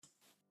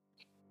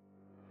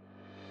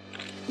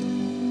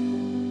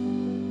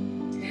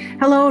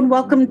Hello and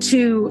welcome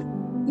to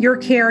Your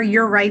Care,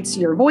 Your Rights,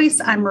 Your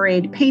Voice. I'm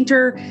Mairead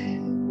Painter,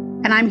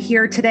 and I'm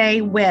here today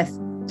with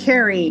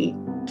Carrie,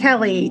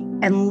 Kelly,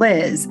 and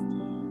Liz.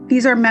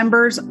 These are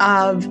members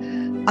of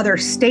other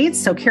states.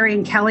 So Carrie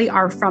and Kelly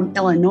are from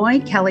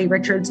Illinois. Kelly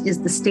Richards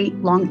is the state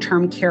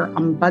long-term care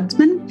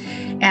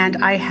ombudsman. And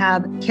I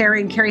have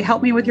Carrie. And Carrie,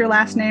 help me with your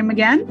last name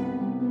again.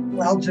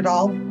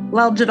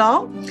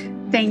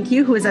 Leljadal. Thank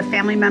you, who is a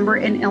family member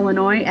in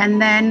Illinois. And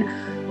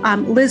then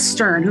Liz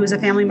Stern, who is a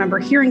family member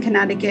here in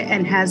Connecticut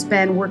and has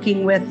been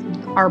working with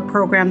our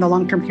program, the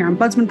Long-Term Care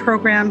Ombudsman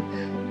Program,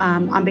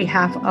 on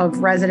behalf of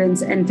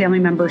residents and family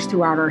members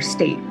throughout our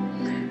state.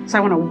 So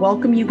I want to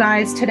welcome you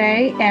guys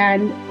today.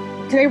 And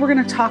today we're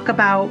going to talk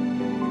about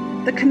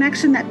the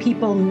connection that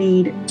people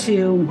need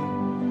to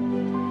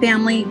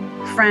family,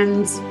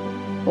 friends,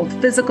 both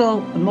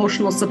physical,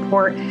 emotional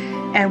support,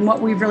 and what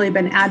we've really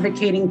been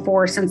advocating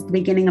for since the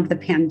beginning of the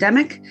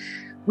pandemic.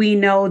 We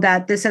know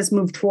that this has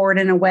moved forward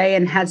in a way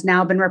and has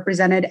now been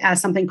represented as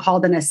something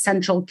called an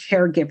essential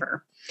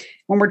caregiver.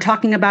 When we're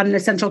talking about an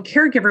essential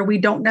caregiver, we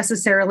don't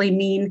necessarily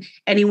mean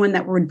anyone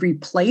that would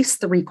replace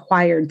the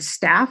required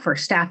staff or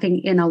staffing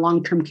in a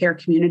long-term care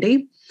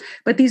community,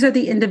 but these are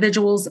the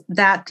individuals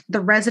that the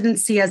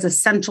residents see as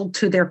essential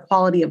to their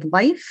quality of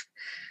life,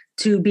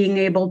 to being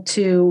able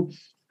to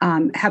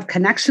have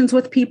connections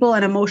with people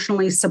and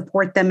emotionally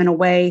support them in a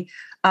way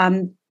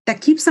that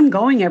keeps them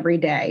going every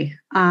day.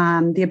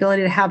 The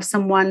ability to have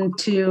someone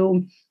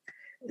to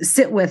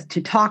sit with,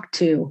 to talk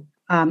to,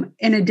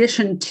 in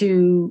addition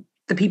to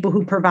the people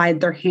who provide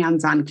their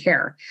hands-on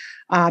care.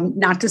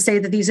 Not to say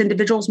that these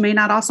individuals may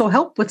not also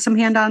help with some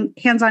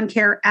hands-on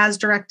care as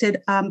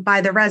directed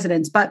by the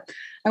residents, but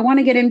I want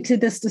to get into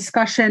this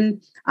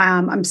discussion.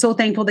 I'm so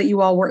thankful that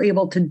you all were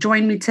able to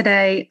join me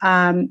today.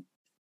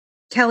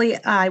 Kelly,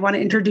 I want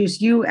to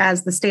introduce you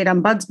as the state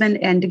ombudsman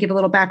and to give a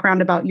little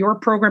background about your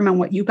program and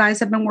what you guys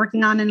have been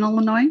working on in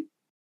Illinois.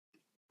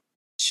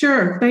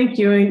 Sure. Thank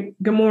you. And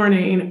good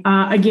morning.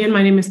 Again,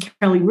 my name is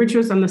Kelly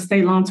Richards. I'm the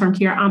state long-term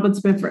care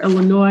ombudsman for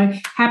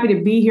Illinois. Happy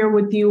to be here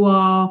with you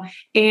all.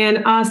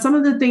 And some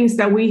of the things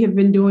that we have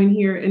been doing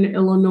here in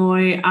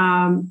Illinois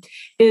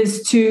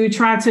is to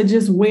try to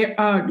just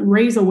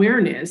raise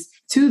awareness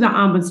to the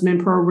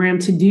ombudsman program,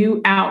 to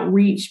do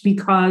outreach,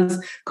 because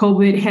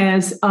COVID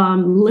has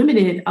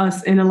limited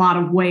us in a lot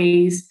of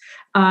ways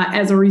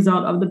as a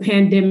result of the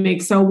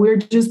pandemic. So we're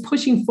just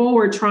pushing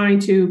forward, trying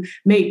to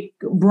make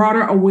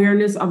broader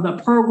awareness of the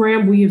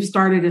program. We have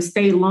started a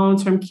state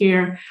long-term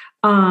care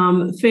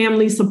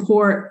family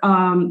support,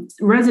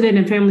 resident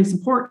and family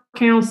support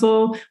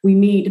council. We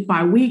meet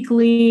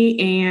biweekly,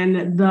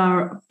 and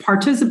the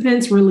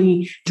participants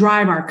really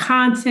drive our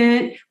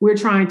content. We're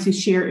trying to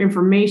share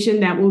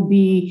information that will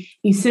be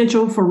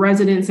essential for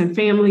residents and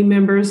family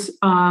members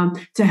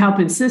to help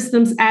in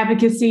systems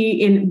advocacy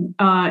in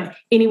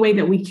any way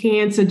that we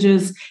can, to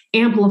just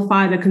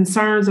amplify the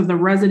concerns of the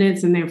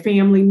residents and their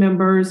family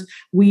members.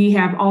 We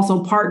have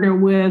also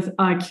partnered with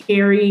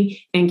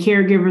Carrie and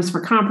Caregivers for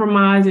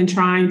Compromise and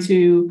trying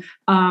to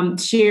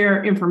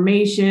share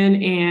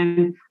information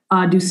and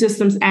do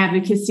systems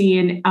advocacy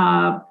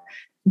and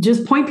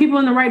just point people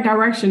in the right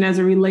direction as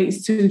it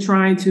relates to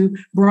trying to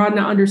broaden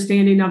the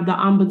understanding of the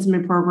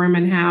ombudsman program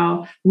and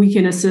how we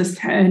can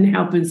assist and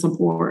help and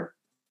support.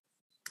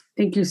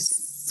 Thank you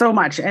so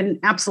much. And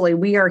absolutely,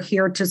 we are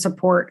here to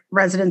support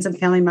residents and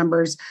family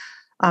members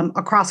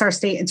across our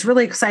state. It's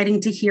really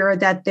exciting to hear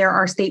that there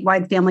are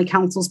statewide family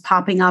councils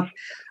popping up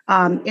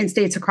in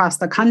states across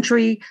the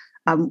country.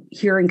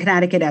 Here in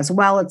Connecticut as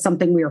well. It's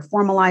something we are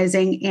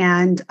formalizing.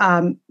 And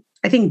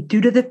I think due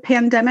to the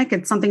pandemic,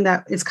 it's something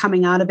that is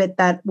coming out of it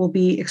that will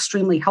be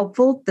extremely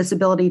helpful. This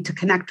ability to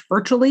connect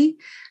virtually,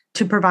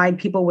 to provide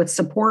people with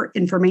support,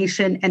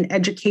 information, and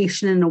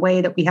education in a way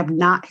that we have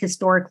not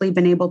historically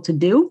been able to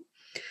do.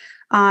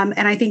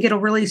 And I think it'll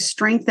really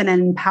strengthen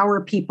and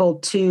empower people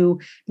to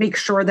make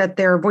sure that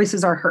their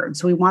voices are heard.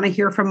 So we want to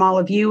hear from all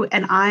of you.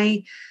 And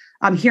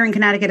I'm here in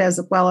Connecticut, as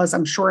well as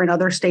I'm sure in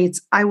other states.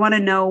 I want to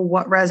know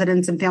what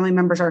residents and family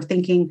members are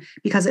thinking,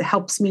 because it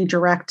helps me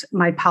direct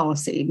my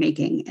policy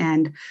making.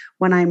 And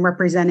when I'm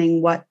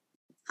representing what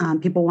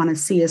people want to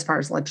see as far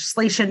as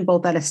legislation,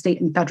 both at a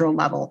state and federal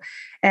level.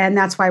 And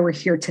that's why we're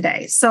here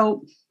today.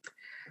 So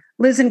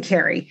Liz and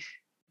Carrie,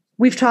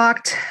 we've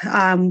talked,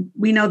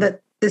 we know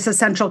that this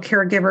essential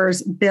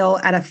caregivers bill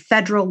at a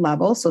federal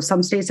level, so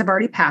some states have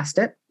already passed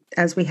it,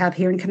 as we have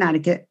here in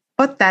Connecticut,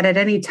 but that at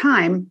any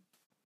time,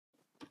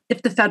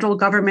 if the federal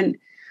government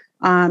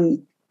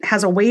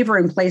has a waiver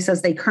in place,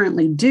 as they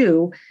currently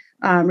do,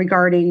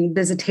 regarding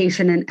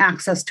visitation and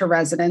access to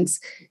residents,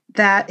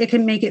 that it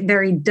can make it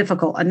very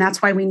difficult. And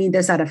that's why we need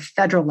this at a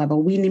federal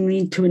level. We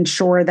need to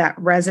ensure that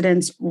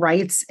residents'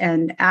 rights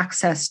and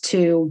access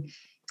to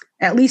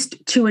at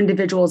least two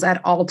individuals at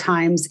all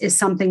times is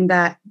something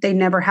that they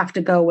never have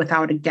to go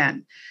without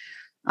again.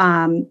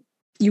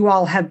 You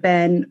all have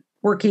been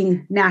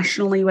working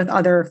nationally with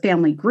other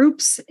family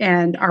groups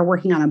and are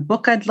working on a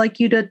book I'd like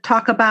you to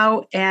talk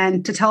about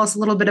and to tell us a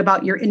little bit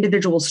about your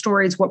individual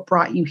stories, what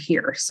brought you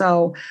here.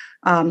 So,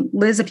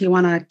 Liz, if you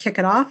want to kick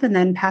it off and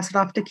then pass it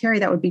off to Carrie,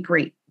 that would be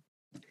great.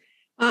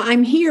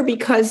 I'm here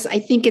because I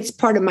think it's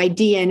part of my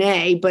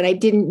DNA, but I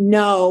didn't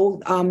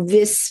know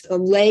this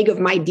leg of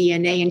my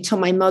DNA until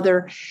my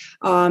mother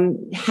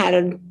had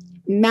a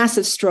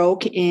massive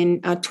stroke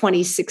in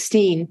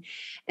 2016.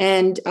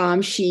 And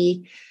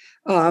she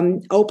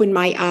opened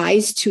my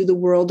eyes to the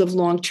world of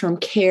long-term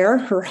care.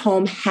 Her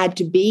home had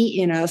to be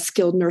in a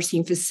skilled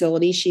nursing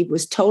facility. She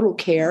was total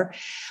care.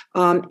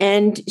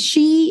 And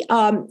she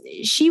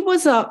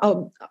was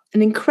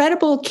an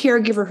incredible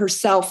caregiver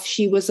herself.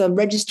 She was a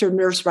registered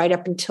nurse right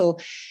up until,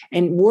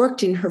 and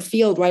worked in her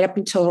field right up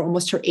until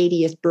almost her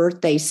 80th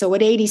birthday. So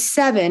at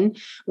 87,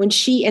 when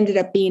she ended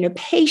up being a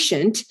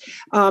patient,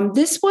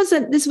 this was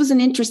an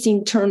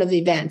interesting turn of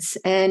events.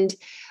 And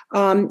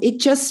it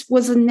just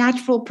was a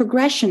natural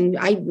progression.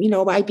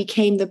 I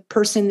became the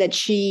person that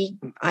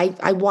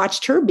I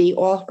watched her be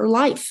all her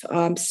life.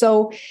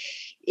 So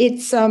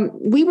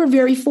we were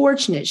very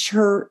fortunate.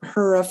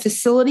 Her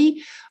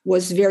facility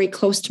was very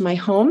close to my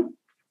home.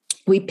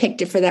 We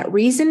picked it for that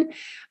reason.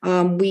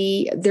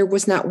 There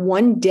was not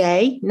one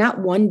day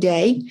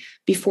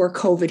before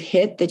COVID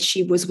hit that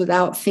she was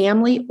without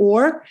family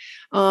or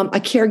a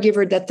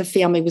caregiver that the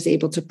family was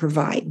able to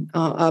provide,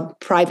 a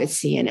private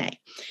CNA.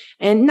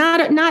 And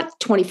not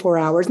 24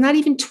 hours, not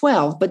even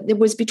 12, but it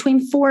was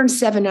between 4 and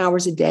 7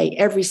 hours a day,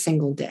 every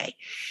single day.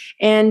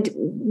 And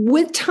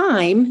with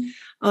time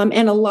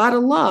and a lot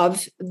of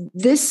love,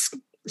 this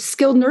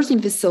skilled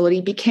nursing facility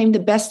became the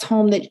best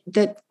home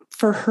that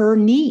for her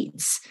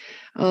needs.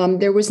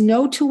 There was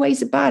no two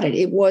ways about it.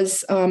 It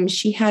was,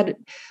 she had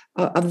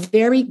a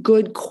very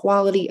good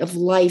quality of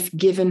life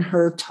given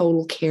her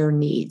total care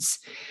needs.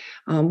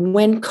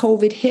 When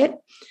COVID hit,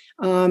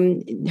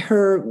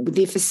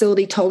 the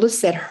facility told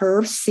us that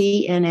her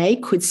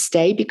CNA could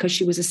stay because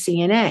she was a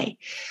CNA.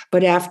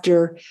 But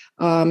after,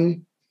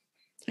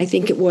 I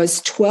think it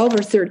was 12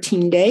 or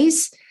 13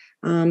 days,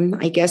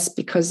 I guess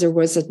because there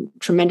was a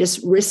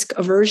tremendous risk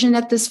aversion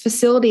at this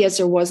facility, as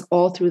there was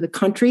all through the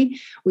country,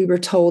 we were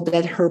told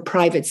that her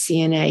private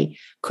CNA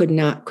could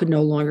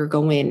no longer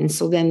go in. And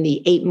so then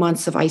the 8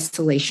 months of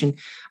isolation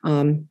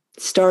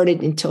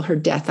started until her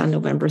death on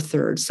November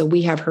 3rd. So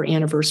we have her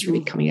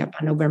anniversary coming up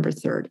on November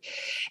 3rd.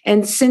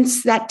 And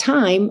since that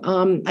time,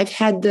 I've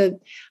had the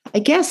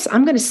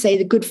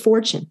good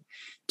fortune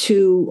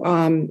to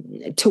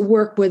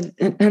work with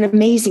an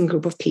amazing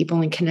group of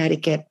people in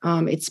Connecticut.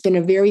 It's been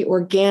a very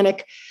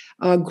organic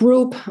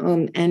group,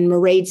 and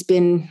Mairead's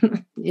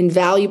been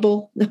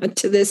invaluable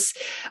to this,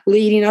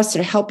 leading us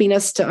or helping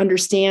us to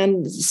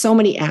understand so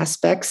many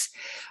aspects.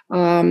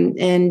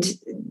 And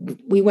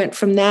we went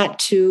from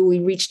that we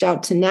reached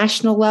out to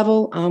national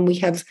level.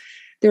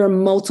 There are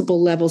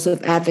multiple levels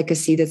of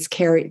advocacy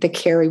that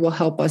Carrie will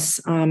help us,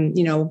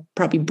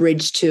 probably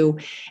bridge to.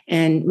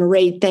 And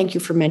Mairead, thank you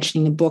for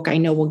mentioning the book. I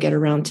know we'll get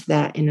around to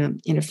that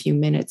in a few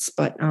minutes,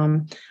 but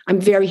I'm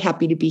very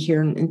happy to be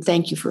here, and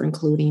thank you for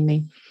including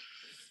me.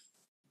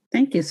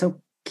 Thank you.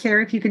 So,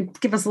 Carrie, if you could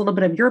give us a little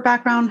bit of your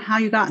background, how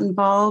you got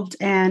involved,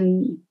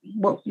 and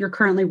what you're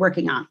currently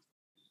working on.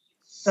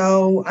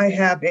 So I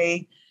have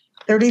a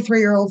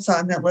 33-year-old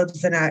son that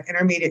lives in an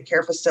intermediate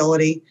care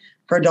facility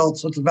for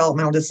adults with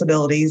developmental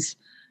disabilities.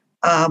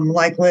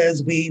 Like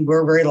Liz, we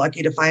were very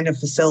lucky to find a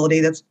facility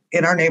that's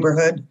in our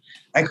neighborhood.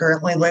 I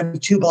currently live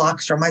 2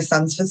 blocks from my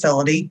son's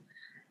facility.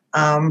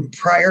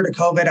 Prior to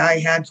COVID, I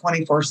had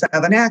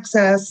 24/7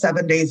 access,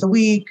 7 days a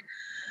week.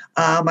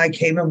 I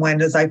came and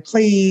went as I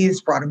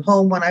pleased, brought him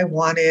home when I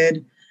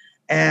wanted,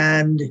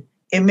 and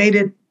it made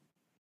it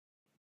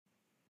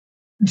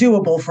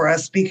doable for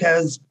us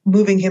because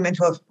moving him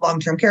into a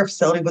long-term care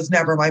facility was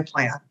never my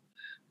plan.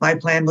 My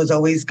plan was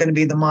always going to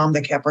be the mom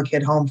that kept her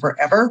kid home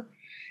forever.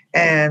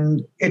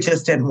 And it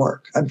just didn't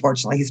work,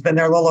 unfortunately. He's been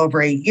there a little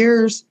over 8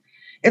 years.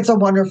 It's a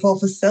wonderful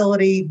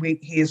facility.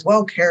 He is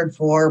well cared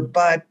for,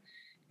 but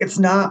it's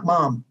not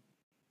mom.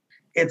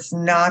 It's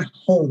not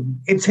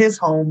home. It's his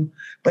home,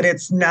 but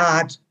it's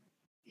not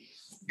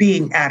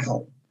being at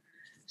home.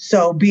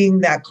 So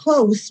being that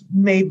close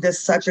made this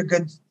such a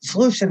good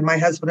solution. My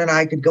husband and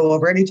I could go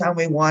over anytime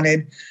we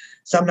wanted.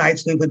 Some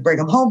nights we would bring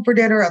him home for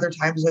dinner. Other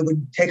times we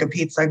would take a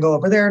pizza and go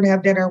over there and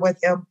have dinner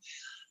with him.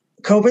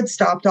 COVID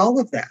stopped all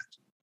of that.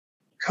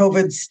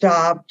 COVID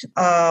stopped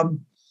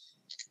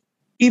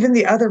even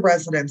the other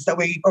residents that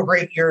we over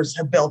 8 years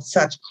have built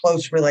such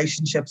close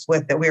relationships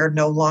with that we are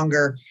no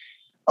longer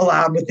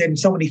allowed within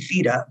so many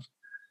feet of.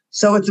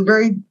 So it's a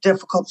very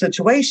difficult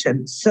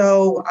situation.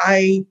 So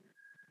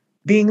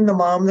being the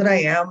mom that I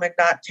am and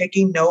not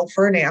taking no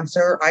for an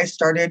answer, I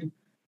started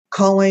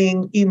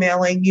calling,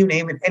 emailing, you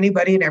name it,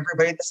 anybody and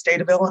everybody in the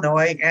state of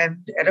Illinois.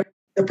 And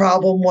the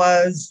problem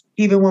was,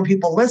 even when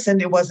people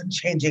listened, it wasn't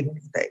changing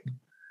anything.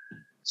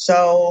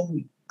 So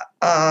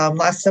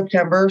last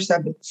September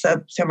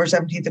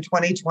 17th of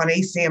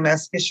 2020,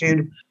 CMS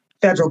issued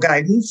federal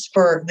guidance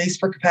at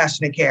least for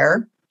compassionate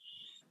care.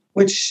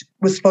 which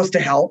was supposed to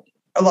help.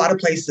 A lot of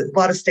places, a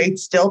lot of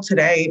states still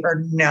today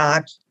are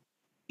not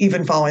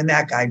even following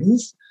that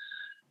guidance.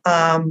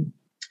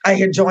 I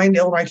had joined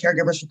Illinois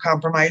Caregivers for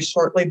Compromise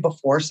shortly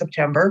before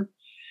September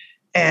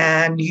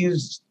and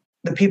used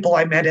the people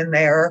I met in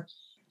there.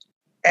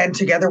 And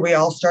together we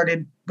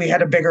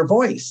had a bigger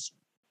voice.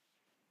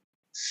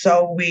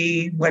 So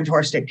we went to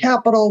our state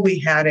capitol. We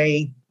had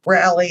a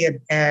rally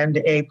and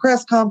a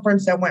press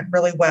conference that went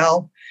really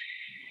well.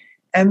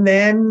 And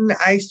then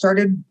I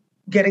started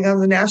getting on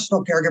the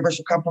National Caregivers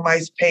for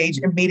Compromise page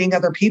and meeting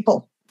other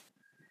people.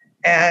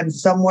 And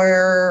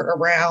somewhere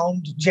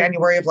around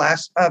January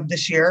of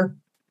this year,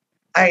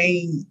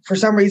 I, for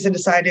some reason,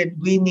 decided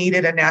we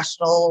needed a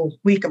national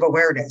week of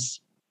awareness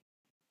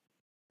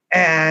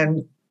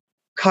and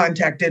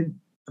contacted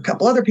a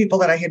couple other people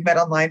that I had met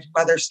online from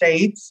other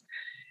states.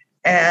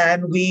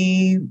 And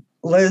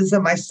Liz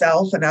and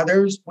myself and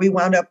others, we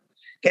wound up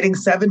getting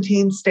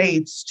 17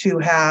 states to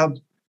have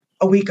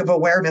a week of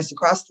awareness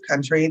across the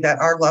country that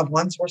our loved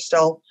ones were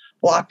still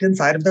locked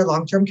inside of their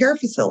long-term care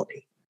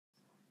facility.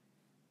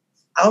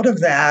 Out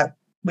of that,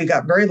 we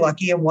got very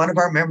lucky, and one of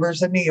our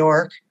members in New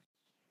York,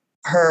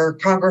 her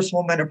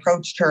congresswoman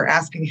approached her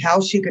asking how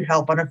she could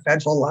help on a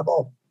federal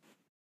level.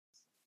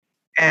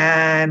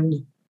 And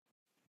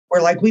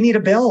we're like, we need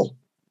a bill.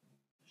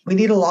 We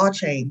need a law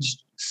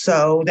changed.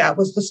 So that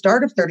was the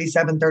start of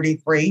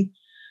 3733.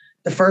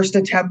 The first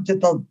attempt at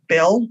the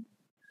bill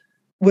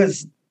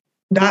was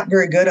not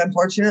very good,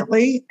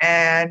 unfortunately.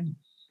 And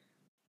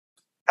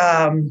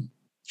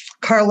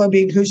Carla,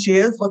 being who she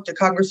is, looked at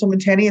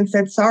Congresswoman Tenney and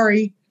said,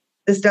 sorry,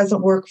 this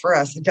doesn't work for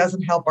us. It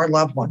doesn't help our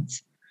loved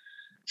ones.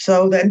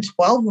 So then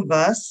 12 of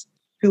us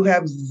who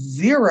have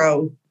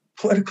zero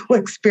political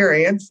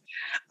experience,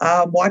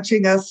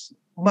 watching us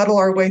muddle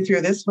our way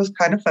through this was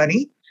kind of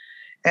funny.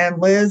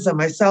 And Liz and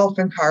myself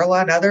and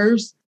Carla and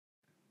others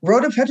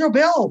wrote a federal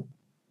bill.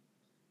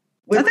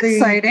 That's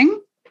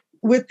exciting.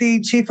 With the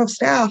chief of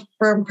staff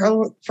from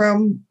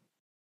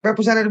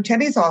Representative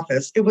Tenney's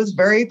office. It was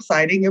very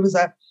exciting. It was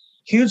a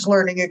huge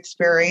learning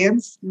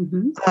experience.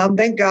 Mm-hmm.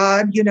 Thank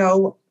God,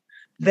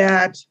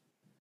 that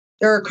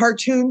there are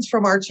cartoons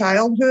from our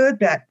childhood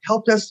that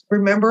helped us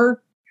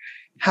remember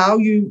how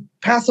you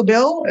pass a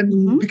bill and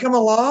mm-hmm. become a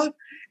law.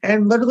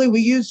 And literally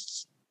we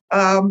used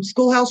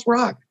Schoolhouse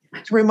Rock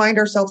to remind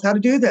ourselves how to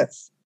do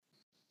this.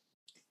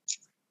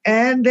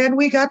 And then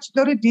we got to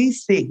go to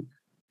DC,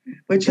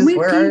 which is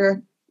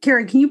where...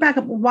 Carrie, can you back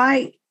up?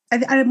 Why?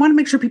 I want to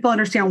make sure people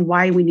understand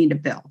why we need a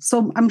bill.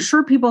 So I'm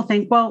sure people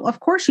think, well, of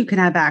course you can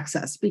have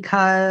access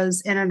because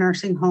in a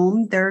nursing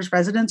home, there's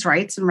residents'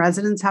 rights and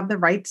residents have the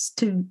right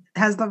to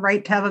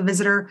have a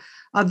visitor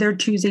of their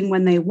choosing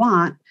when they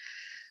want.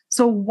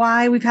 So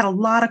why we've had a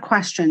lot of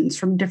questions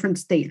from different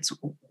states.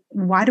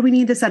 Why do we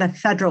need this at a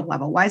federal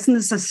level? Why isn't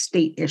this a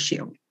state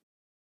issue?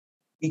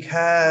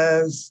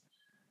 Because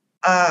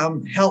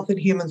Health and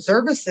Human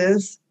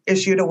Services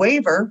issued a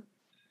waiver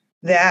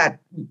that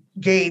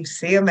gave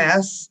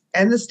CMS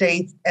and the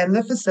states and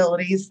the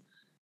facilities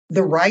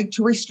the right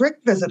to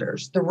restrict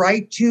visitors, the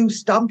right to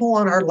stumble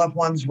on our loved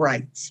ones'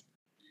 rights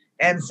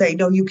and say,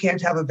 no, you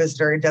can't have a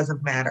visitor. It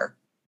doesn't matter.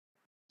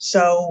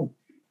 So,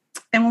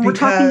 and when we're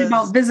talking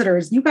about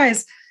visitors, you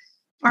guys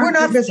aren't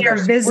not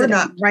visitors. Visiting, we're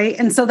not. Right?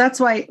 And so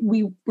that's why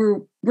we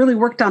really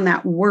worked on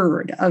that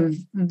word of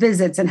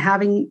visits and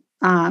having,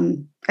 I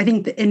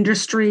think the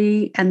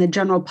industry and the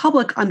general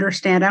public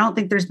understand. I don't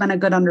think there's been a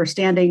good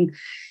understanding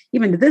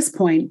even to this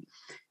point,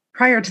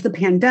 prior to the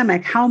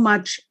pandemic, how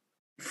much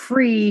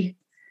free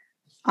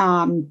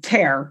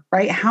care,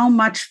 right? How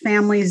much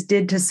families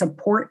did to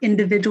support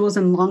individuals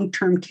in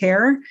long-term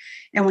care.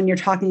 And when you're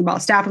talking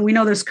about staffing, we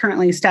know there's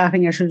currently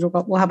staffing issues.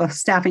 We'll have a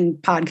staffing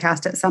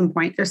podcast at some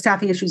point. There's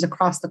staffing issues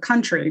across the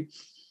country,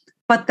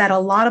 but that a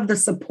lot of the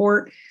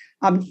support,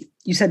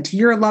 you said to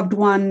your loved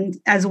one,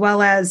 as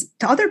well as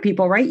to other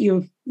people, right?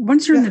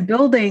 Once you're in the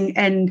building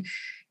and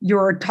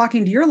you're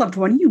talking to your loved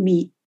one, you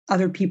meet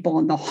other people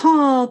in the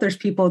hall. There's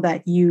people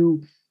that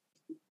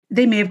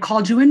they may have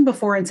called you in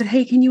before and said,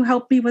 hey, can you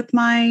help me with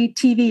my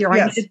TV? Or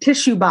yes. I need a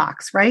tissue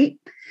box, right?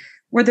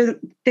 Where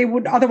they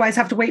would otherwise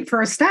have to wait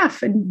for a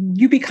staff and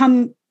you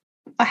become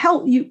a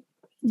help.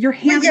 You're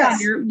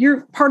hands-on,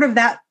 you're part of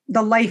that,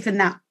 the life in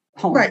that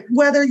home. Right.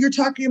 Whether you're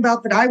talking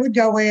about that, I would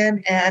go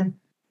in and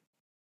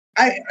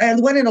I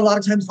went in a lot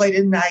of times late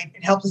at night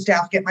and help the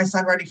staff get my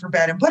son ready for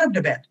bed and put him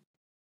to bed.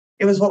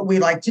 It was what we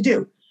like to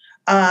do.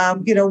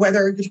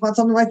 Whether you want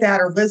something like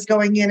that, or Liz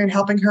going in and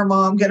helping her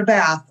mom get a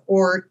bath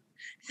or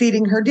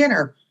feeding her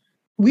dinner.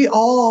 We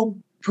all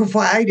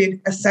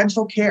provided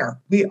essential care.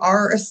 We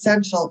are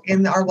essential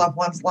in our loved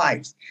ones'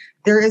 lives.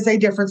 There is a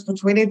difference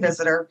between a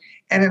visitor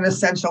and an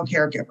essential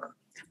caregiver.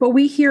 But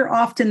we hear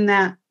often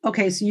that,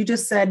 okay, so you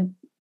just said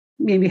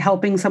maybe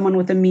helping someone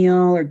with a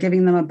meal or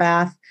giving them a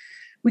bath.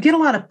 We get a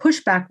lot of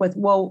pushback with,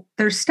 well,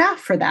 there's staff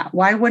for that.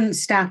 Why wouldn't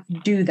staff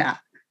do that?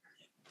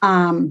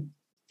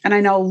 And I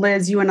know,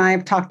 Liz, you and I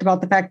have talked about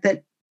the fact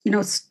that,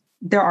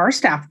 there are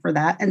staff for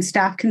that and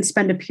staff can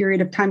spend a period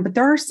of time, but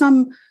there are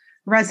some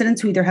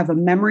residents who either have a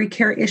memory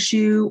care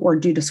issue or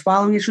due to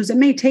swallowing issues, it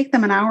may take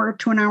them an hour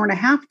to an hour and a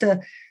half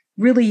to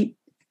really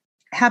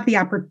have the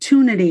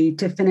opportunity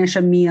to finish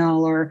a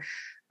meal or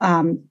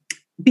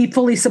be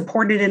fully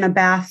supported in a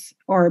bath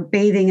or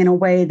bathing in a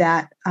way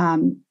that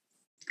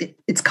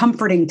it's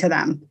comforting to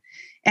them.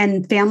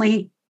 And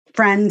family,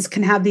 friends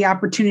can have the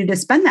opportunity to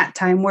spend that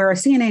time, where a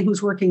CNA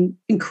who's working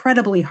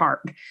incredibly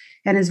hard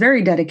and is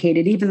very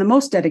dedicated, even the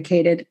most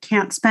dedicated,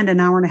 can't spend an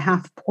hour and a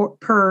half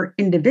per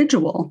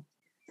individual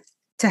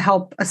to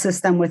help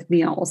assist them with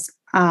meals.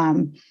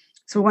 So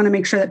we want to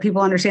make sure that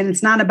people understand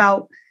it's not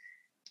about,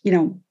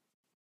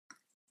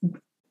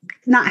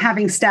 not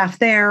having staff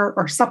there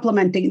or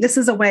supplementing. This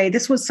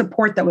was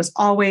support that was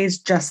always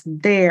just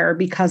there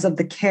because of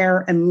the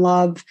care and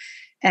love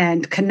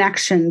and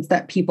connections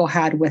that people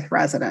had with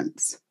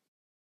residents.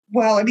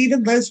 Well, and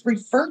even Liz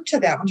referred to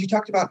that when she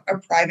talked about a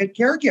private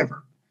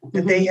caregiver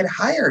that they had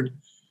hired.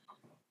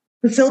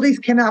 Facilities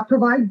cannot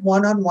provide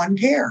one-on-one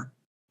care.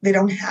 They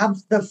don't have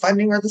the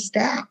funding or the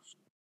staff.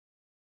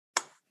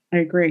 I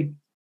agree.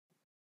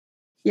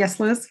 Yes,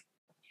 Liz?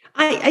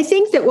 I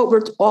think that what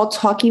we're all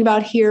talking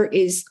about here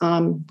is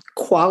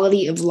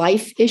quality of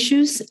life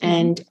issues,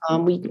 and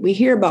we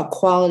hear about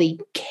quality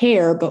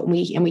care, but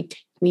we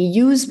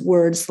use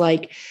words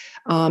like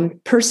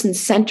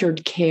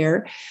person-centered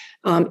care.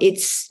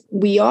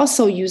 We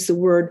also use the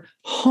word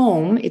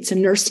home. It's a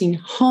nursing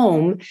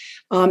home,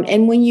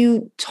 and when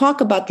you talk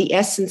about the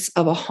essence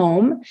of a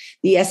home,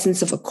 the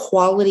essence of a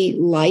quality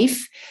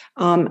life,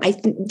 I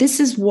think this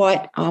is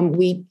what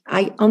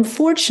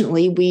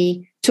unfortunately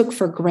we took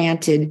for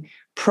granted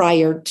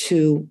prior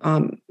to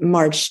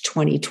March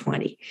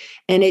 2020.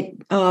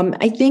 And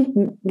I think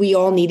we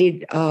all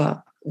needed,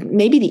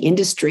 maybe the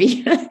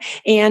industry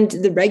and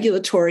the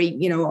regulatory,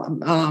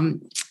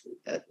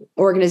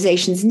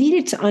 organizations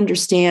needed to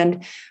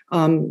understand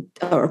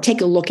or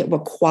take a look at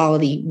what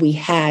quality we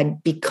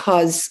had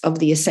because of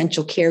the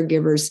essential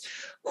caregivers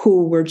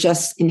who were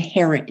just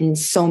inherent in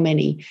so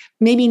many,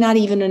 maybe not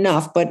even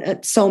enough, but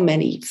at so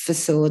many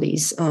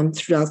facilities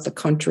throughout the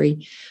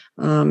country.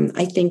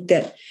 I think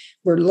that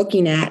we're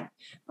looking at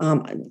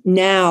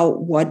now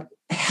what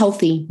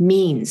healthy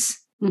means.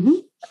 Mm-hmm.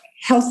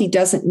 Healthy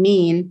doesn't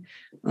mean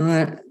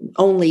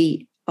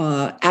only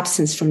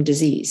absence from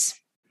disease.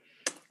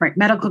 Right.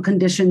 Medical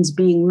conditions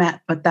being met,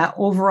 but that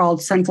overall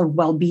sense of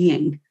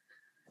well-being,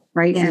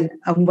 right? And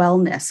of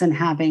wellness and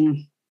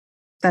having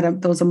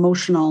those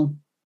emotional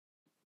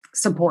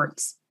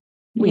supports.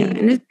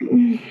 And it's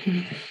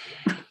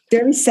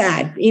very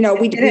sad.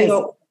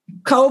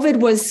 COVID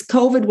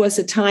was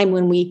a time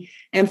when we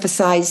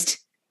emphasized,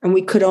 and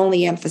we could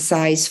only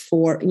emphasize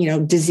for,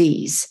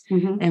 disease.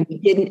 Mm-hmm. And we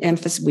didn't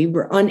emphasize, we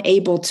were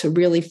unable to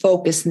really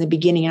focus in the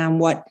beginning on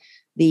what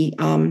the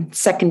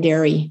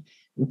secondary,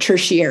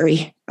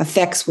 tertiary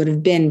effects would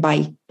have been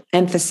by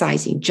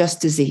emphasizing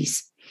just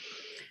disease.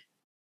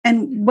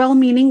 And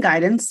well-meaning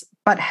guidance,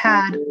 but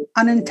had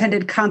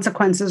unintended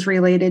consequences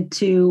related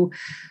to,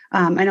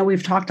 I know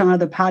we've talked on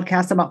other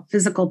podcasts about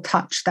physical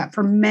touch, that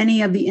for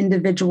many of the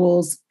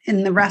individuals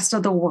in the rest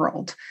of the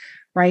world,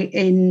 right,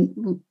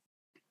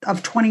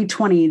 of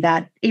 2020,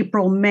 that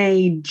April,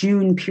 May,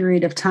 June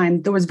period of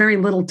time, there was very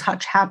little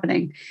touch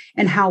happening,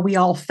 and how we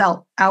all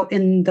felt out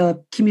in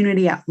the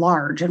community at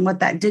large and what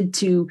that did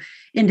to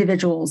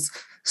individuals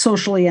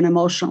socially and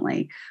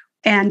emotionally.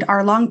 And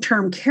our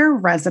long-term care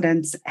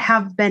residents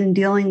have been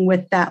dealing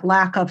with that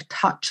lack of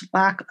touch,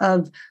 lack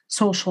of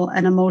social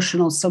and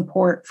emotional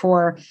support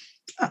for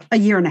a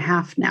year and a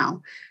half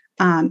now.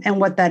 And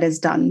what that has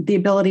done, the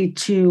ability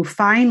to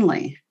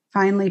finally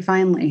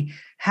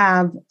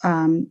have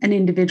an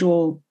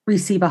individual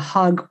receive a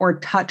hug or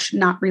touch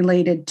not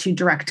related to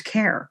direct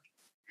care.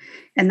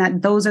 And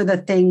that those are the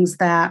things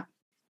that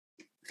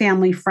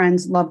family,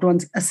 friends, loved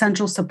ones,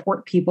 essential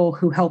support people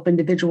who help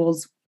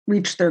individuals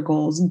reach their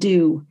goals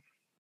do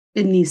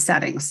in these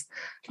settings,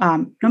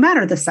 no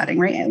matter the setting,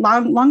 right?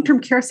 Long-term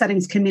care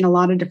settings can mean a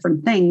lot of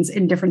different things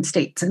in different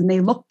states, and they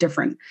look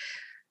different.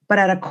 But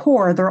at a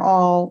core, they're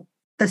all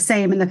the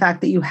same in the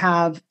fact that you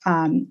have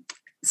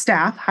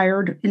staff,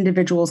 hired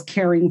individuals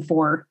caring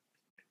for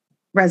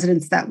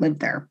residents that live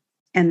there,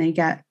 and they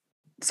get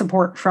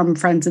support from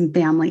friends and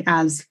family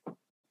as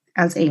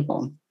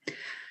able.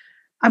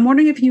 I'm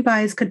wondering if you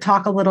guys could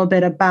talk a little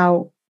bit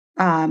about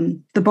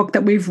the book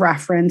that we've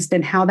referenced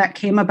and how that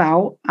came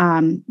about.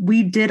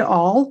 We did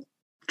all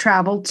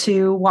travel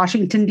to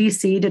Washington,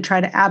 D.C. to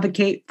try to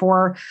advocate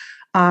for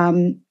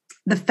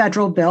the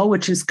federal bill,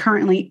 which is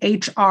currently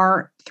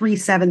H.R.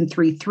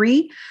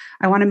 3733.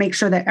 I want to make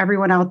sure that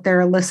everyone out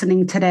there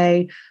listening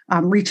today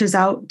reaches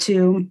out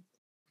to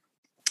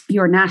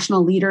your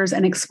national leaders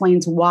and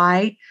explains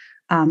why,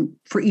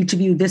 for each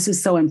of you, this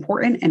is so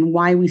important and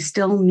why we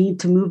still need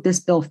to move this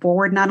bill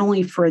forward, not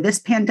only for this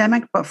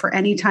pandemic, but for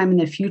any time in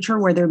the future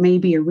where there may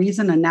be a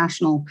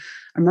national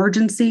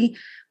emergency,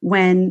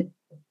 when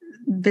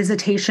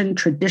visitation,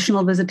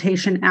 traditional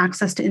visitation,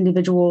 access to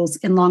individuals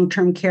in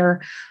long-term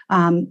care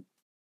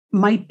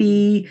might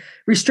be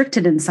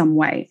restricted in some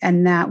way,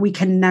 and that we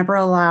can never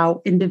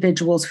allow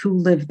individuals who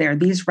live there,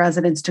 these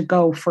residents, to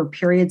go for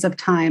periods of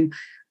time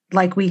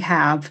like we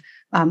have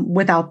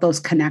without those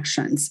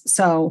connections.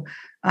 So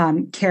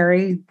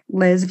Carrie,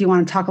 Liz, if you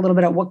want to talk a little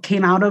bit about what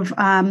came out of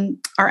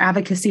our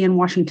advocacy in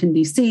Washington,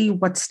 D.C.,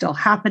 what's still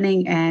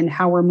happening, and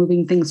how we're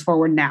moving things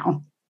forward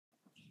now.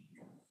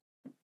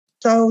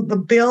 So the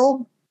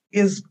bill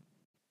is,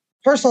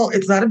 first of all,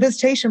 it's not a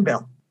visitation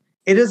bill.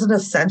 It is an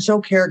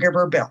essential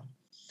caregiver bill.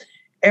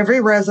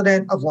 Every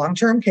resident of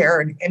long-term care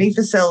in any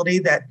facility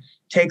that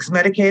takes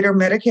Medicaid or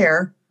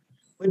Medicare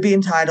would be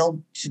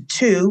entitled to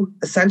 2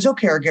 essential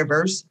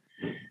caregivers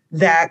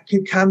that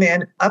could come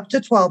in up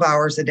to 12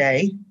 hours a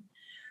day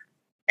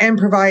and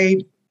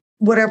provide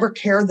whatever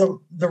care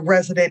the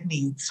resident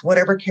needs,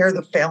 whatever care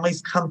the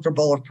family's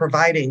comfortable of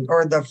providing,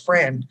 or the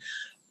friend.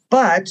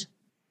 But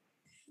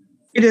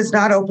it is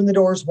not open the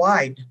doors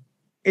wide.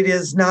 It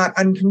is not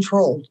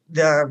uncontrolled.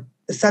 The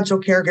essential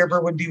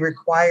caregiver would be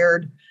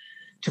required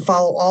to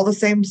follow all the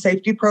same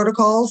safety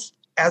protocols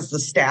as the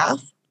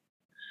staff,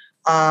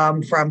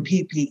 from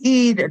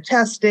PPE to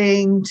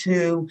testing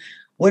to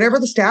whatever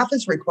the staff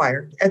is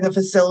required. And the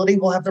facility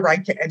will have the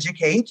right to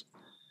educate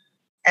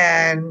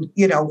and,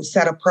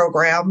 set a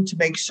program to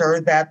make sure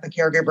that the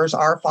caregivers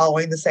are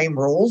following the same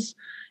rules.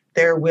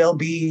 There will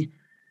be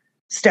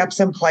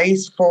steps in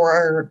place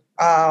for,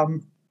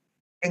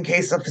 in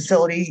case a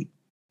facility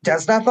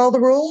does not follow the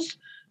rules,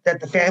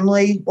 that the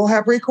family will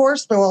have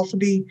recourse. There'll also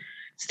be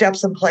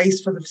steps in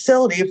place for the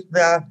facility if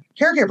the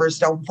caregivers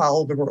don't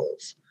follow the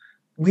rules.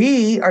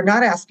 We are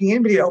not asking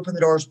anybody to open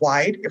the doors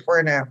wide if we're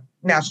in a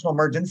national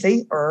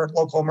emergency or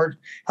local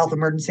health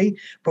emergency,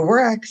 but we're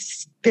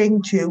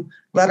asking to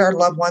let our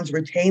loved ones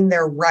retain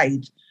their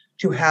right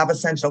to have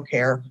essential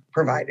care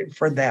provided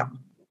for them.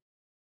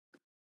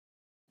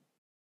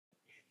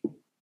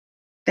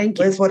 Thank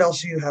you. Liz, what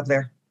else do you have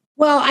there?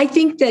 Well, I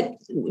think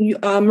that,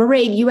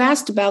 Mairead, you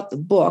asked about the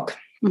book.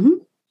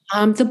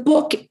 Mm-hmm. The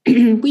book,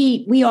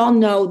 we all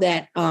know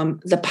that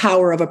the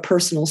power of a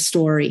personal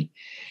story.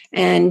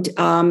 And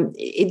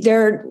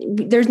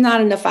there's not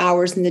enough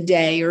hours in the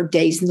day or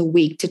days in the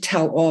week to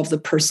tell all of the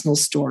personal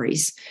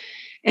stories.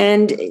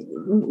 And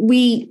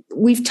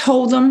we've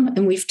told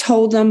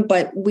them,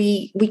 but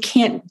we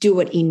can't do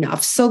it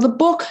enough. So the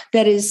book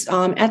that is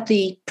at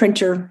the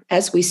printer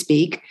as we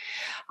speak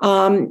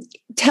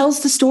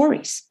tells the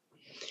stories.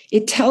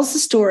 It tells the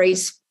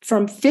stories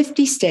from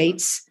 50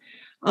 states.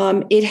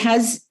 It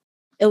has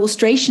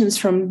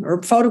illustrations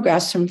or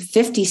photographs from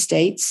 50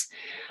 states.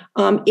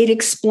 It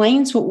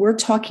explains what we're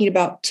talking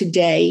about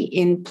today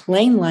in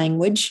plain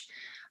language.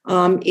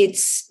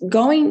 It's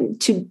going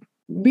to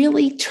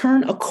really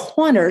turn a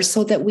corner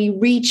so that we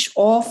reach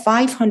all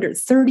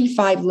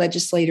 535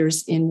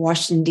 legislators in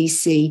Washington,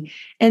 D.C.,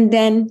 and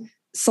then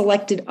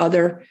selected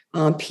other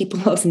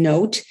people of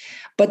note.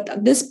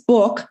 But this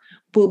book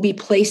will be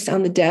placed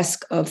on the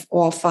desk of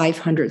all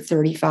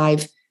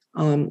 535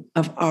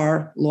 of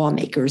our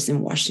lawmakers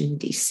in Washington,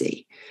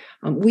 D.C.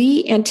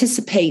 We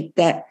anticipate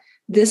that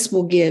this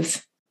will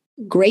give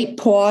great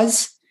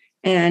pause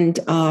and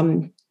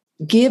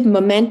give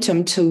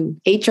momentum to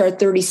HR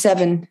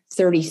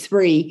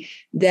 3733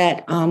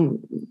 that,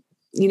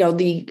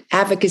 the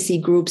advocacy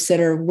groups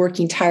that are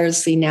working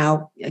tirelessly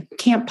now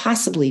can't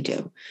possibly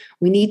do.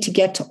 We need to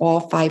get to all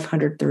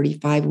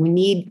 535. We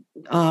need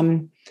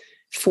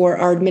for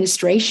our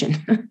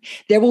administration.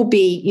 There will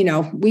be,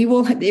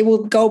 they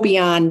will go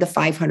beyond the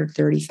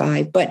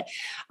 535, but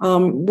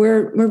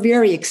we're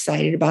very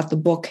excited about the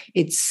book.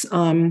 It's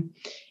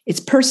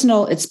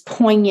personal, it's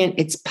poignant,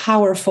 it's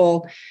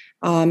powerful,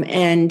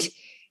 and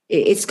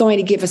it's going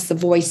to give us the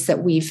voice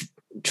that we've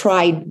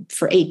tried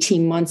for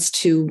 18 months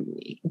to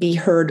be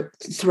heard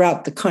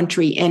throughout the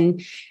country.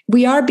 And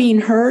we are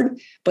being heard,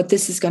 but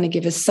this is going to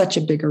give us such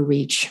a bigger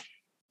reach.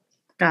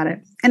 Got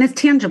it. And it's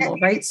tangible,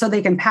 right? So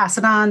they can pass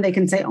it on. They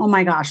can say, oh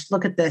my gosh,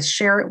 look at this,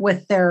 share it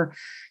with their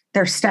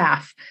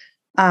staff.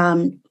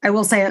 I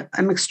will say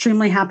I'm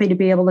extremely happy to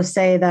be able to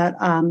say that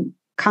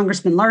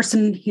Congressman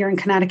Larson here in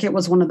Connecticut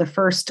was one of the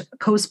first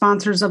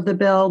co-sponsors of the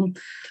bill.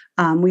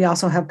 We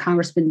also have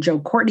Congressman Joe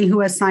Courtney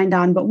who has signed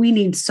on, but we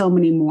need so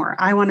many more.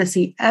 I want to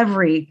see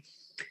every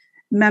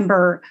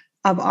member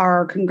of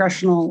our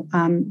congressional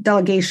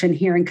delegation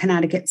here in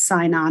Connecticut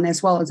sign on,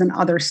 as well as in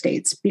other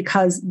states,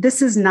 because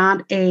this is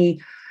not a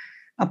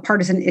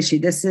partisan issue.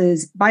 This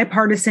is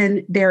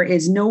bipartisan. There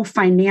is no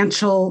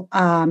financial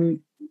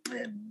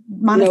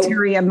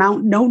monetary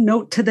amount, no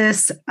note to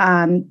this.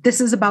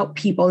 This is about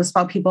people. It's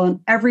about people in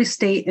every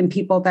state and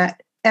people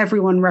that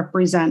everyone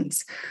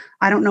represents.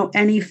 I don't know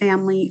any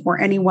family or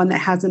anyone that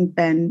hasn't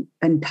been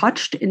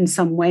touched in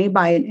some way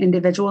by an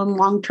individual in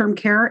long-term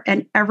care.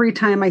 And every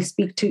time I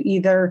speak to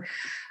either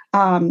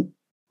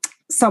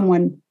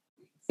someone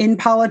in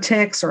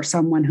politics or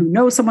someone who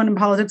knows someone in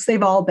politics,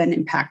 they've all been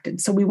impacted.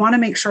 So we want to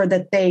make sure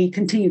that they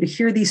continue to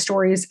hear these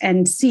stories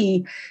and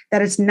see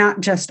that it's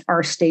not just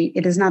our state.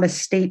 It is not a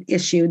state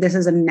issue. This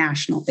is a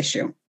national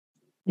issue.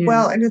 Yeah.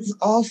 Well, and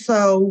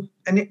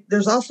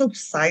there's also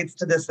sides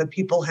to this that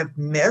people have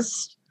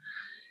missed.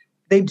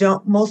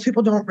 most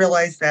people don't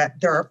realize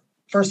that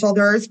first of all,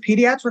 there is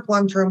pediatric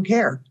long-term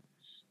care.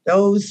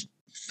 Those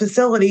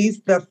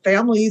facilities, the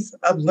families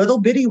of little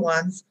bitty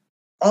ones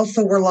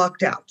also were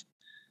locked out.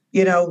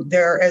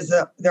 There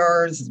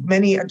are as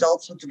many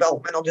adults with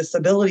developmental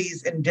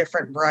disabilities in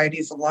different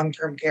varieties of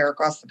long-term care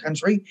across the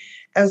country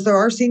as there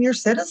are senior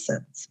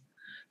citizens.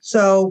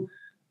 So,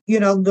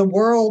 the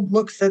world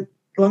looks at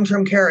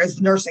long-term care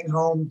as nursing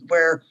home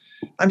where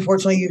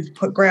unfortunately you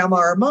put grandma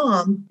or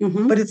mom,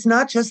 but it's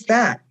not just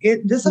that.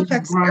 This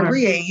affects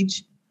every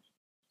age,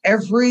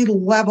 every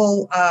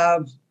level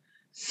of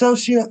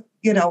socio,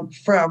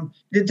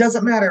 it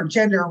doesn't matter,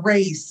 gender,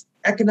 race,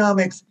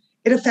 economics,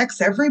 it affects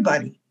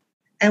everybody.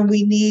 And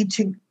we need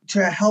to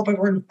help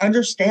everyone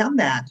understand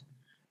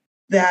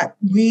that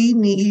we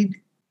need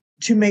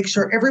to make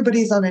sure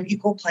everybody's on an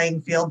equal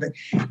playing field.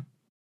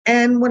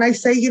 And when I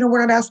say,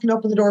 we're not asking to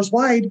open the doors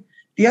wide,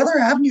 the other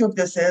avenue of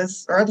this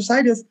is, or other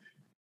side is,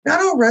 not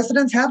all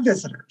residents have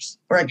visitors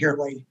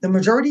regularly. The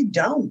majority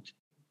don't.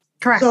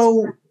 Correct.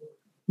 So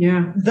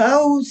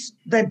those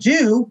that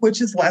do,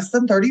 which is less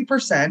than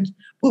 30%,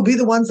 will be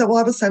the ones that will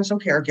have essential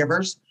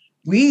caregivers.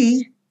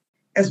 We,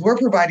 as we're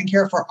providing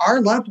care for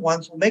our loved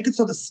ones, will make it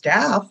so the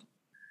staff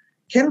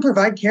can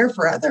provide care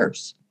for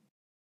others.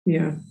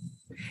 Yeah.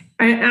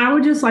 And I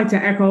would just like to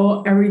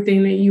echo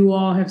everything that you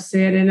all have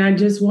said. And I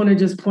just want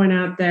to point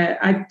out that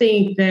I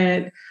think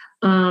that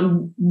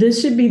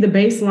this should be the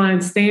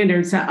baseline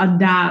standard to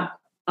adopt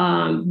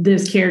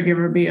this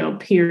caregiver bill,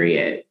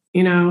 period.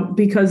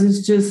 Because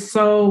it's just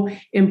so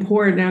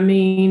important. I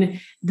mean,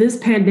 this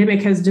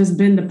pandemic has just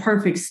been the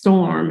perfect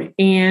storm,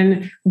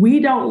 and we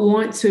don't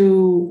want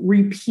to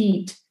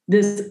repeat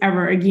this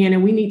ever again.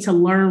 And we need to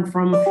learn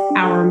from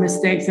our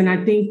mistakes. And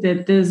I think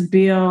that this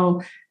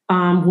bill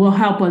will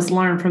help us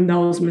learn from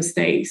those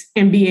mistakes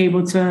and be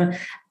able to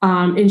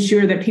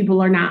ensure that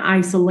people are not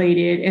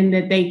isolated and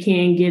that they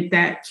can get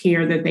that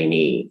care that they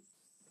need.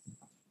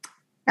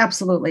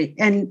 Absolutely.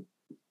 And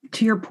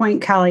to your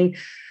point, Kelly,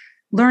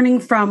 learning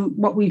from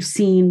what we've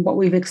seen, what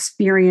we've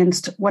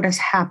experienced, what has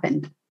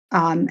happened.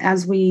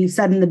 As we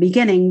said in the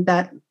beginning,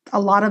 that a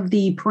lot of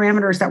the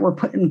parameters that were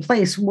put in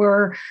place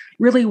were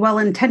really well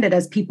intended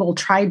as people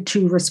tried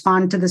to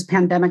respond to this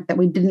pandemic that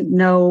we didn't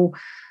know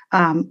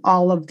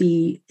all of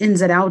the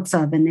ins and outs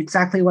of and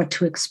exactly what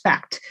to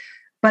expect.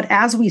 But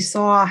as we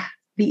saw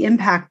the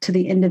impact to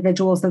the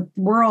individuals that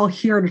we're all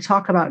here to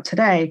talk about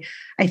today,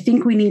 I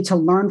think we need to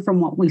learn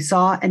from what we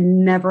saw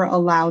and never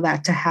allow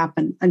that to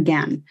happen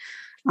again.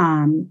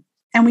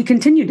 And we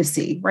continue to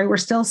see, right? We're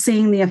still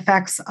seeing the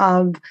effects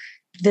of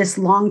this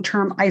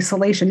long-term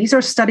isolation. These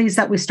are studies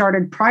that we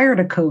started prior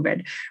to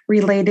COVID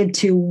related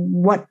to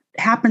what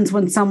happens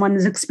when someone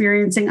is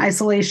experiencing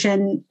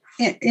isolation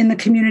in the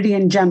community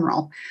in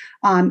general,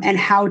 and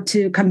how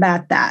to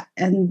combat that.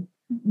 And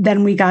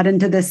then we got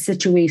into this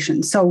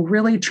situation. So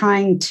really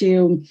trying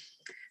to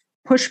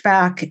push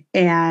back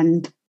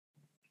and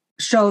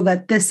show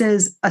that this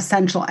is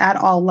essential at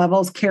all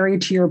levels. Carrie,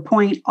 to your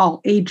point,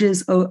 all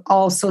ages,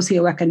 all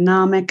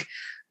socioeconomic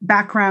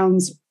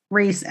backgrounds,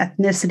 race,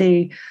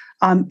 ethnicity.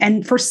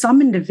 And for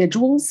some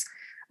individuals,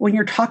 when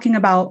you're talking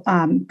about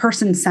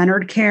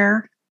person-centered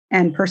care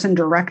and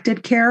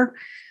person-directed care,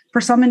 for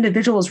some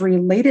individuals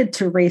related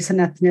to race and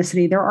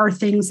ethnicity, there are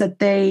things that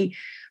they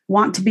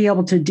want to be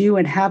able to do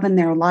and have in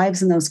their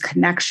lives and those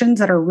connections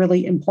that are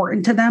really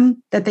important to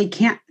them that they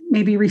can't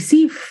maybe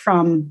receive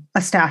from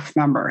a staff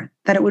member,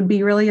 that it would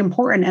be really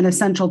important and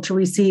essential to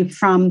receive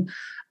from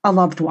a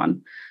loved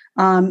one.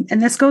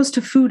 And this goes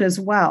to food as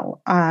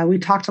well. We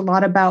talked a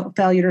lot about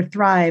failure to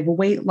thrive,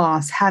 weight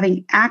loss,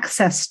 having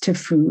access to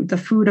food, the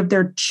food of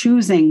their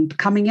choosing,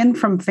 coming in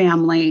from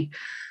family,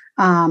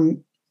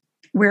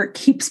 where it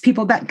keeps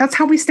people, that's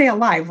how we stay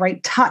alive,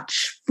 right?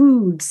 Touch,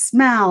 food,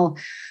 smell.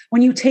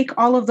 When you take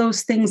all of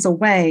those things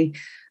away,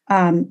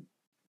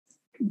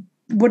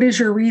 what is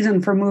your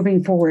reason for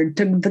moving forward,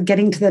 to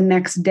getting to the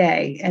next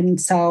day? And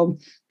so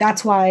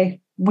that's why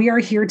we are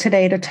here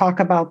today to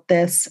talk about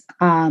this.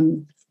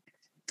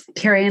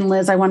 Carrie and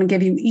Liz, I want to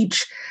give you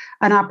each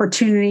an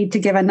opportunity to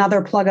give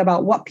another plug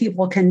about what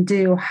people can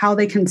do, how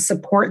they can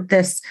support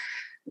this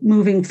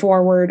moving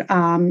forward,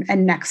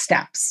 and next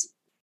steps.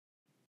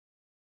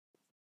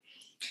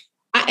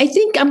 I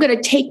think I'm going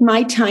to take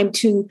my time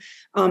to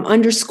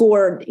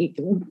underscore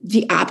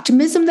the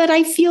optimism that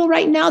I feel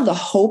right now, the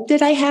hope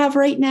that I have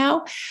right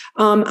now.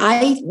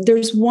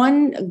 There's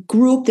one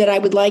group that I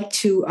would like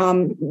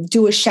to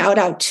do a shout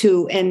out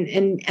to,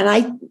 and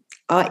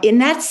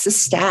that's the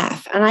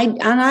staff. And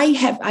I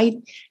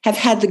have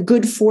had the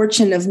good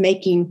fortune of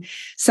making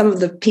some of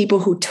the people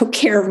who took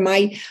care of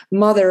my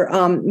mother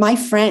my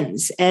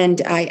friends,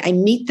 and I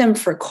meet them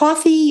for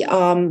coffee.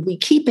 We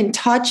keep in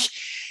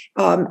touch.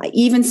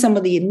 Even some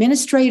of the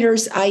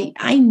administrators,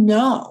 I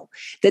know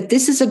that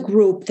this is a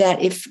group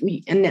that if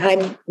we, and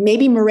I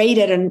maybe Mairead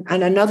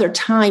at another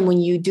time when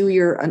you do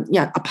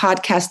a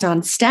podcast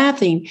on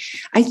staffing,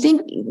 I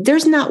think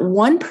there's not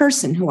one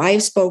person who I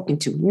have spoken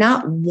to,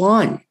 not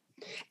one,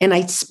 and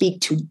I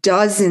speak to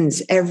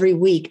dozens every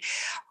week,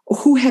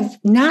 who have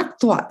not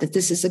thought that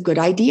this is a good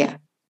idea.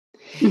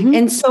 Mhm.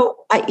 And so,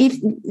 if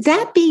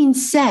that being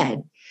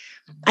said,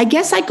 I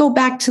guess I go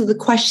back to the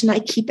question I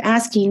keep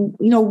asking,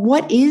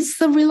 what is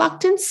the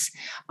reluctance?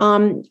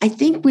 I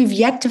think we've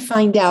yet to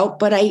find out,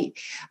 but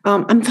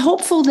I'm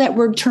hopeful that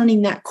we're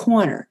turning that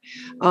corner.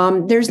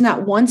 There's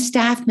not one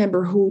staff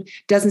member who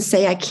doesn't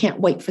say, I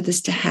can't wait for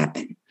this to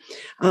happen.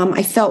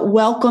 I felt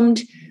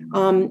welcomed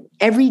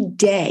every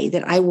day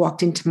that I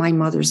walked into my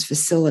mother's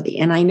facility.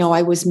 And I know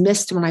I was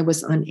missed when I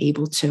was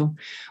unable to.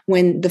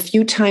 When the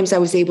few times I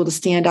was able to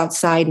stand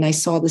outside and I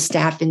saw the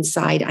staff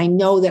inside, I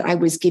know that I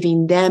was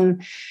giving them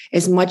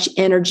as much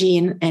energy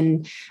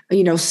and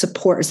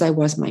support as I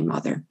was my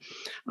mother.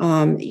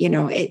 I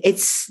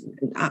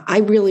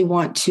really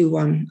want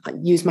to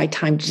use my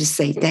time to just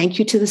say thank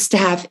you to the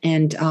staff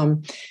and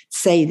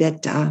say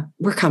that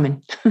we're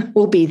coming.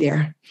 We'll be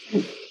there.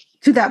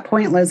 To that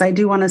point, Liz, I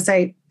do want to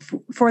say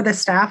for the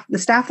staff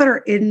that are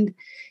in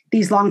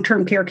these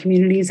long-term care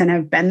communities and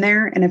have been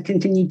there and have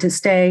continued to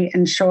stay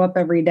and show up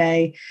every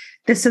day,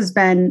 this has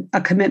been a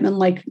commitment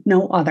like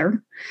no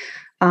other.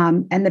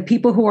 And the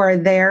people who are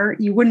there,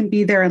 you wouldn't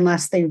be there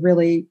unless they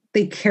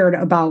cared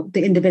about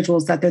the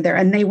individuals that they're there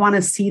and they want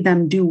to see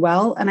them do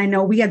well. And I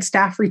know we had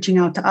staff reaching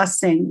out to us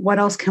saying, what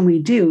else can we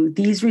do?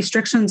 These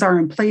restrictions are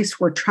in place.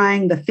 We're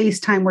trying the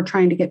FaceTime. We're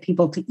trying to get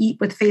people to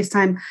eat with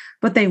FaceTime,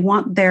 but they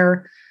want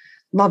their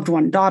loved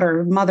one,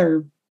 daughter,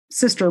 mother,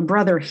 sister,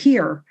 brother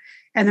here,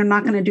 and they're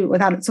not going to do it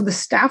without it. So the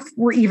staff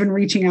were even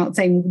reaching out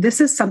saying, this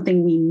is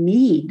something we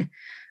need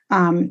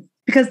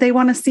because they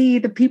want to see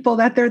the people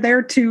that they're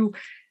there to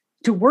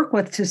work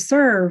with, to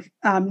serve,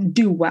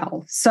 do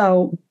well.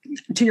 So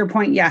to your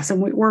point, yes,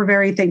 and we're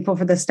very thankful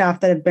for the staff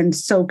that have been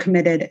so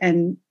committed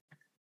and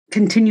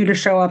continue to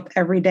show up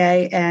every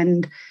day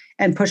and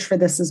push for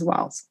this as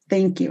well. So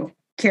thank you.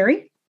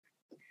 Carrie?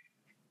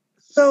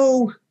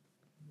 So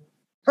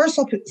first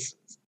of all,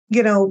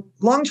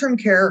 long-term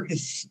care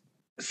is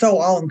so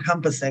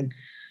all-encompassing.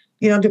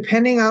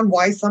 Depending on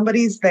why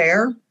somebody's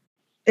there,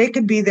 they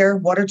could be there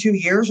 1 or 2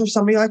 years, or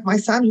somebody like my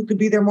son who could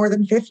be there more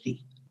than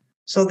 50.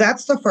 So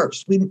that's the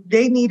first.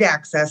 They need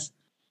access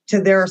to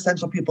their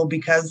essential people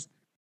because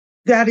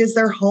that is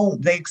their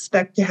home. They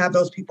expect to have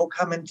those people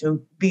come in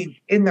to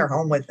be in their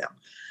home with them.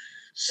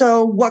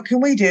 So what can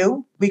we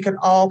do? We can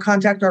all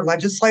contact our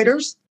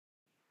legislators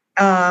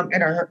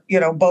and our,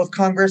 both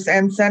Congress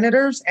and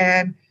senators,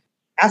 and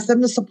ask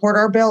them to support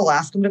our bill,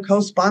 ask them to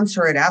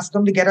co-sponsor it, ask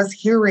them to get us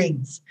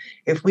hearings.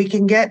 If we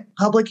can get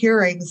public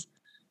hearings,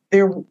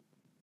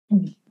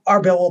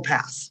 our bill will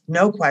pass,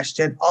 no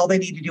question. All they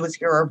need to do is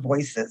hear our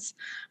voices,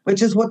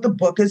 which is what the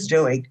book is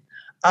doing.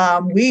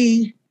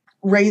 We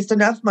raised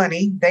enough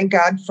money, thank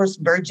God for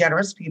some very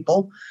generous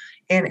people,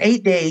 in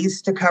 8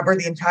 days to cover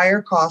the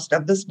entire cost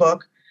of this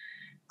book,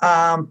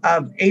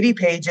 of 80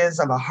 pages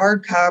of a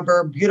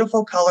hardcover,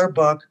 beautiful color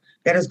book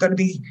that is going to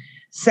be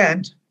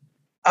sent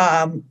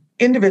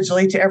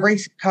individually to every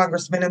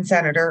congressman and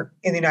senator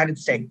in the United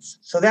States.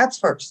 So that's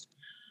first.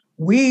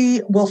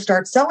 We will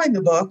start selling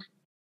the book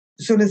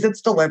as soon as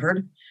it's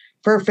delivered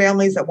for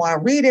families that want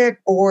to read it,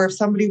 or if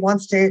somebody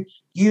wants to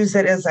use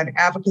it as an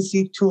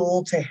advocacy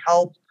tool to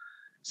help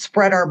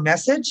spread our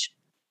message.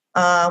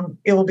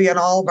 It will be on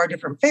all of our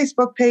different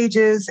Facebook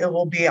pages. It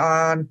will be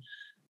on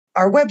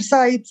our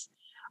websites.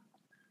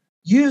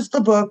 Use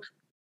the book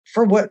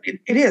for what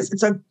it is.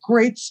 It's a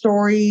great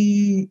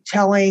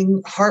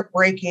storytelling,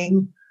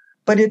 heartbreaking,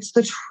 but it's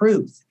the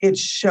truth. It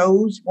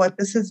shows what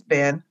this has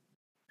been.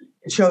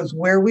 It shows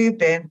where we've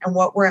been and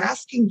what we're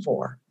asking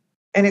for.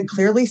 And it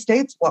clearly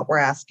states what we're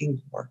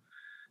asking for.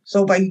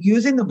 So by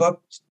using the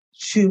book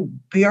to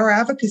be our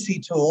advocacy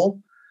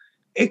tool,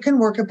 it can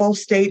work at both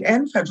state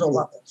and federal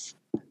levels.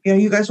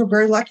 You guys were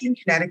very lucky in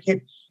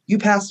Connecticut. You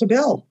passed a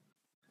bill.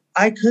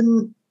 I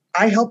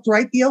helped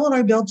write the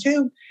Illinois bill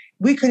too.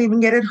 We couldn't even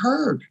get it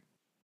heard.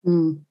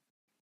 We're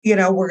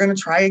going to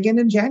try again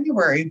in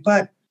January,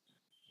 but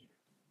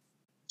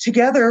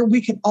together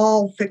we can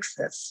all fix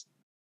this.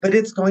 But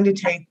it's going to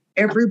take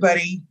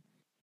everybody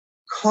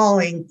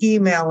calling,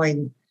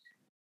 emailing,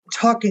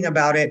 talking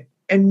about it,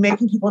 and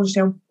making people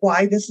understand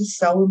why this is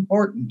so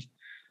important.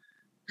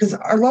 Because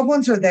our loved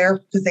ones are there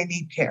because they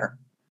need care.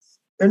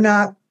 They're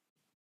not,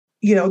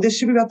 this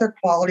should be about their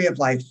quality of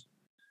life.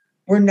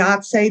 We're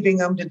not saving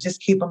them to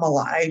just keep them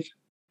alive.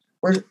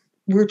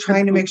 We're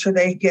trying to make sure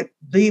they get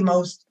the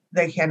most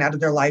they can out of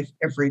their life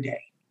every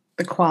day.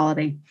 The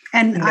quality.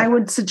 And I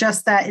would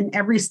suggest that in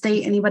every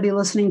state, anybody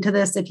listening to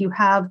this, if you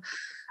have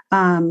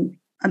a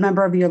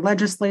member of your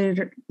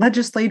legislature,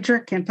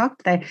 can't talk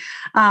today,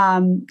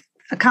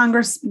 a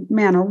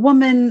congressman or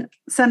woman,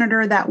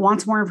 senator that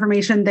wants more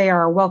information, they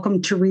are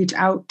welcome to reach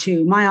out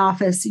to my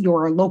office,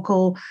 your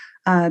local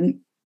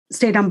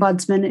state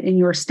ombudsman in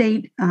your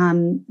state.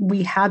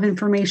 We have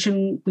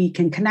information. We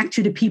can connect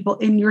you to people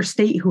in your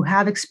state who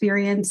have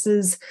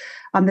experiences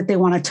that they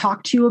want to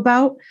talk to you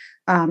about.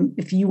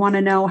 If you want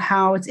to know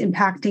how it's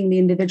impacting the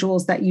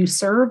individuals that you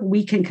serve,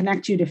 we can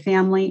connect you to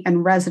family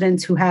and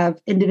residents who have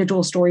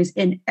individual stories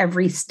in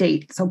every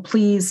state. So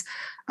please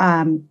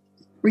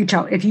reach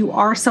out. If you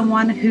are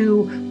someone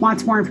who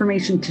wants more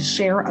information to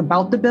share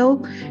about the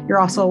bill, you're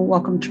also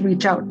welcome to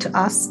reach out to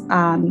us.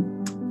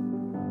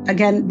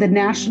 Again, the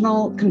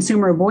National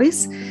Consumer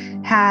Voice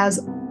has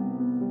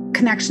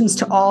connections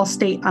to all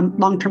state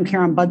long-term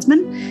care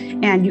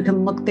ombudsmen, and you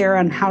can look there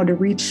on how to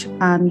reach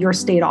your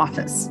state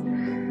office.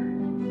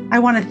 I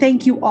want to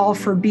thank you all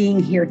for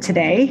being here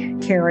today,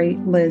 Carrie,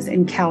 Liz,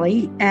 and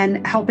Kelly,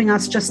 and helping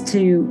us just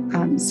to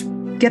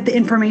get the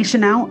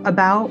information out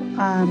about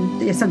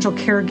the Essential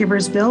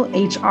Caregivers Bill,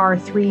 HR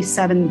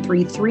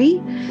 3733.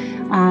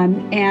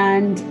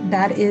 And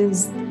that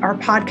is our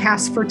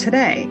podcast for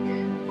today.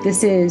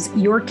 This is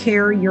Your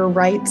Care, Your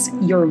Rights,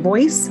 Your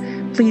Voice.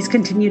 Please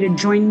continue to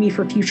join me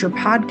for future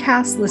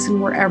podcasts. Listen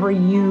wherever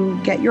you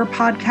get your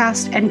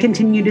podcast, and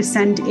continue to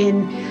send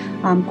in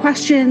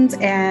questions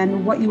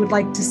and what you would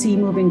like to see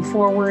moving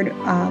forward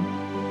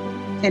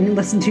and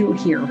listen to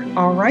here.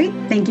 All right.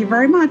 Thank you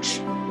very much.